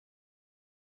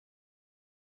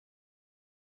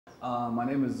My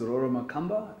name is Zororo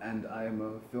Makamba, and I am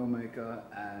a filmmaker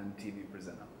and TV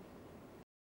presenter.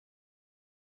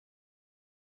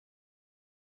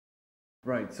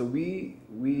 Right, so we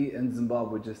in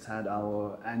Zimbabwe just had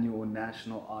our annual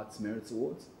National Arts Merits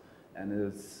Awards, and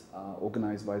it's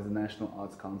organized by the National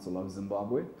Arts Council of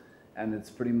Zimbabwe, and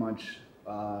it's pretty much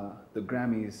the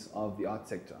Grammys of the art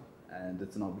sector, and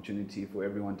it's an opportunity for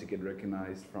everyone to get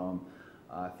recognized from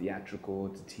theatrical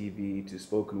to TV to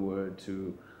spoken word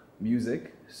to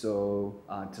music. So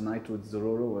tonight with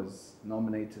Zororo was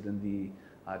nominated in the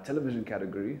television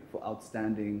category for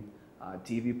outstanding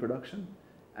TV production,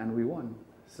 and we won.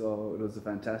 So it was a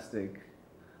fantastic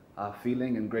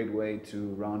feeling and great way to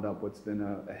round up what's been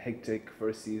a hectic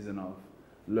first season of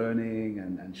learning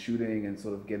and shooting and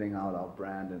sort of getting out our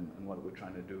brand and what we're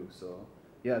trying to do. So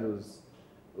yeah, it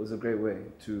was a great way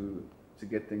to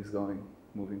get things going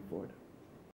moving forward.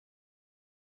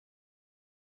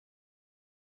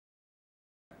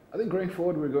 I think going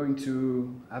forward, we're going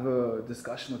to have a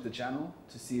discussion with the channel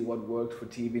to see what worked for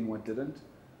TV and what didn't.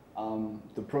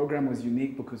 The program was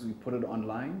unique because we put it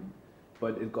online,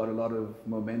 but it got a lot of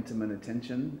momentum and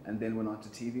attention, and then went on to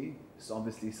TV. So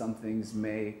obviously some things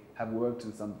may have worked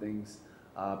and some things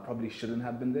probably shouldn't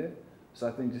have been there. So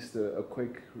I think just a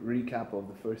quick recap of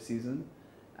the first season,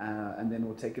 and then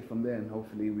we'll take it from there, and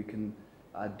hopefully we can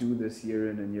do this year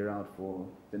in and year out for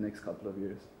the next couple of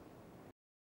years.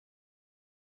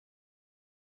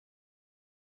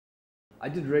 I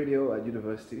did radio at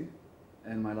university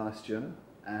in my last year,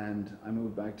 and I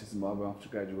moved back to Zimbabwe after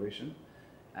graduation,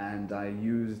 and I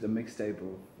used a mixtape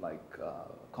of like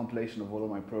compilation of all of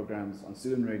my programs on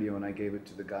student radio, and I gave it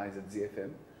to the guys at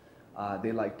ZFM.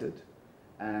 They liked it,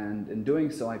 and in doing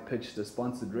so I pitched a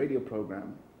sponsored radio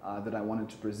program that I wanted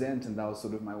to present, and that was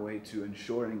sort of my way to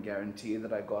ensure and guarantee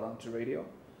that I got onto radio.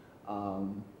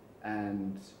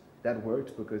 And that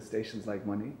worked because stations like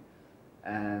money.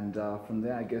 And from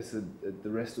there, I guess the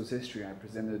rest was history. I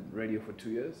presented radio for 2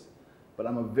 years, but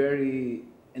I'm a very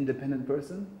independent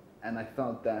person, and I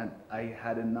felt that I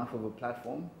had enough of a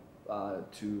platform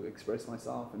to express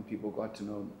myself, and people got to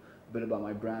know a bit about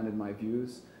my brand and my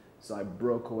views. So I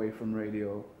broke away from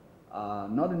radio,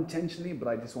 not intentionally, but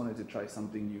I just wanted to try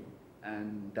something new,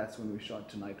 and that's when we shot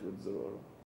Tonight with Zororo.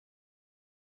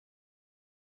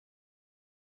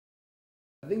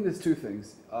 I think there's two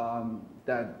things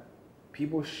that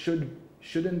people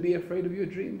shouldn't be afraid of your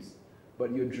dreams,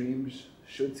 but your dreams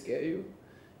should scare you.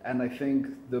 And I think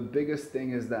the biggest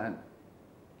thing is that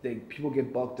people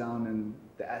get bogged down in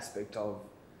the aspect of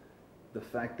the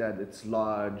fact that it's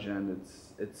large and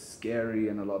it's scary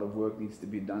and a lot of work needs to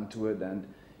be done to it, and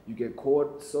you get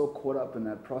so caught up in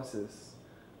that process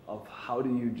of how do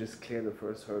you just clear the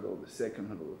first hurdle, the second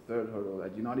hurdle, the third hurdle,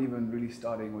 that you're not even really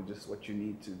starting with just what you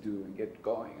need to do and get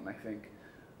going. And I think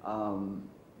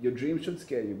your dream should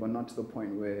scare you, but not to the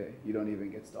point where you don't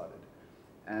even get started.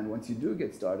 And once you do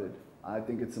get started, I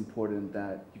think it's important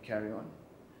that you carry on,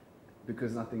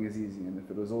 because nothing is easy. And if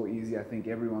it was all easy, I think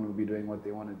everyone would be doing what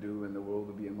they want to do, and the world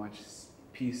would be a much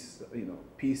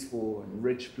peaceful and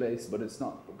rich place. But it's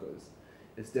not, because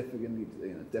it's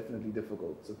definitely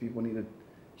difficult. So people need to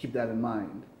keep that in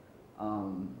mind,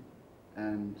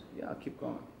 and yeah, keep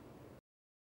going.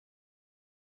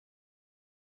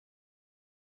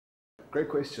 Great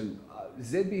question.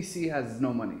 ZBC has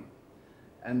no money,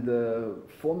 and the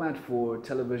format for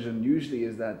television usually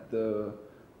is that the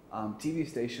TV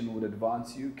station would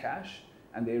advance you cash,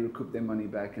 and they recoup their money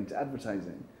back into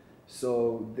advertising.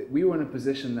 So we were in a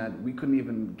position that we couldn't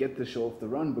even get the show off the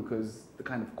run, because the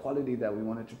kind of quality that we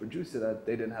wanted to produce it at,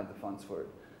 they didn't have the funds for it.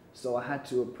 So I had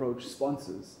to approach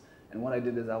sponsors, and what I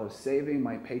did is I was saving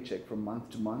my paycheck from month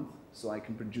to month so I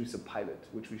can produce a pilot,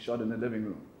 which we shot in the living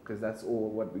room, because that's all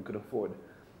what we could afford.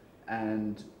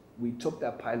 And we took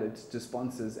that pilot to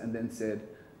sponsors and then said,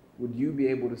 would you be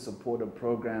able to support a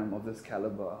program of this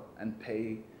caliber and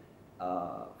pay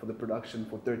for the production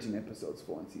for 13 episodes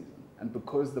for one season? And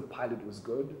because the pilot was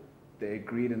good, they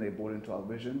agreed and they bought into our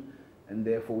vision, and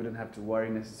therefore we didn't have to worry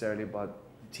necessarily about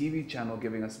the TV channel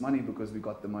giving us money, because we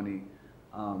got the money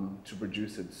to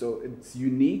produce it. So it's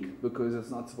unique because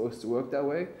it's not supposed to work that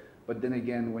way. But then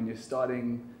again, when you're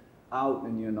starting out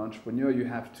and you're an entrepreneur, you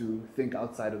have to think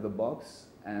outside of the box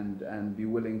and be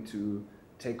willing to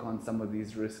take on some of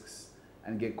these risks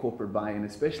and get corporate buy-in,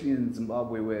 especially in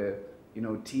Zimbabwe, where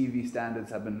TV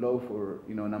standards have been low for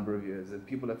a number of years, and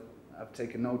people have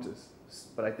taken notice.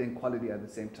 But I think quality at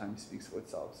the same time speaks for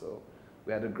itself. So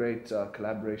we had a great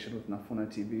collaboration with Nafuna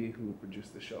TV, who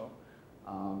produced the show,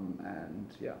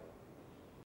 and yeah.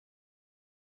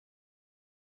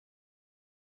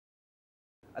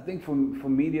 I think for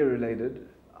media related,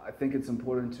 I I think it's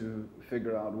important to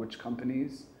figure out which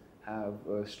companies have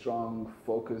a strong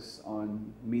focus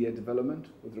on media development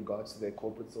with regards to their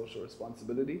corporate social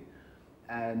responsibility,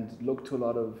 and look to a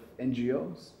lot of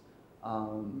NGOs.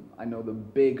 I know the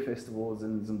big festivals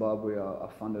in Zimbabwe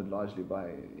are funded largely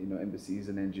by embassies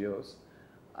and NGOs.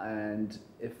 And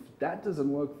if that doesn't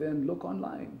work, then look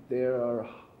online. There are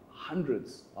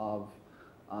hundreds of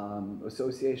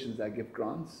associations that give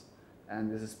grants, and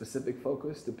there's a specific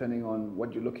focus depending on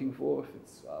what you're looking for. If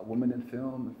it's women in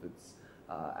film, if it's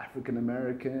African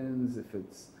Americans, if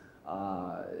it's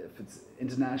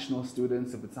international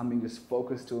students, if it's something just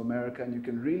focused to America, and you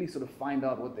can really sort of find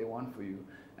out what they want for you.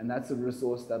 And that's a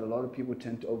resource that a lot of people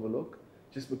tend to overlook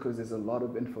just because there's a lot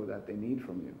of info that they need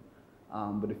from you.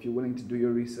 But if you're willing to do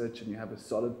your research and you have a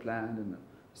solid plan and a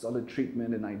solid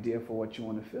treatment and idea for what you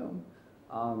want to film,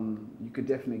 you could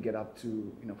definitely get up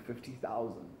to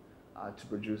 50,000 to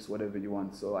produce whatever you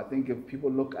want. So I think if people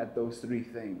look at those three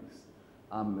things,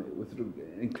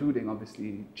 including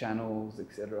obviously channels,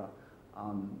 etc.,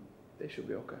 they should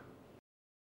be okay.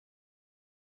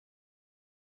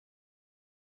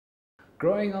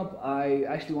 Growing up, I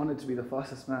actually wanted to be the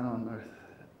fastest man on earth.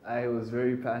 I was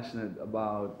very passionate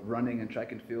about running and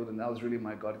track and field, and that was really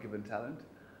my God-given talent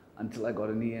until I got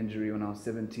a knee injury when I was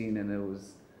 17, and it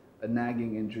was a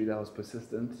nagging injury that was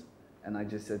persistent, and I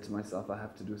just said to myself, I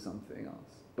have to do something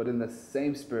else. But in the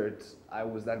same spirit, I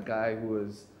was that guy who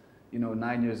was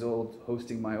 9 years old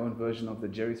hosting my own version of the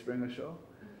Jerry Springer show,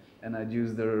 and I'd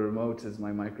use the remote as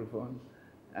my microphone,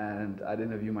 and I'd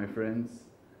interview my friends,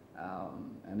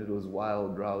 and it was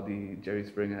wild, rowdy Jerry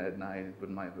Springer at night with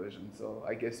my version. So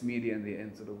I guess media in the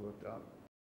end sort of worked out.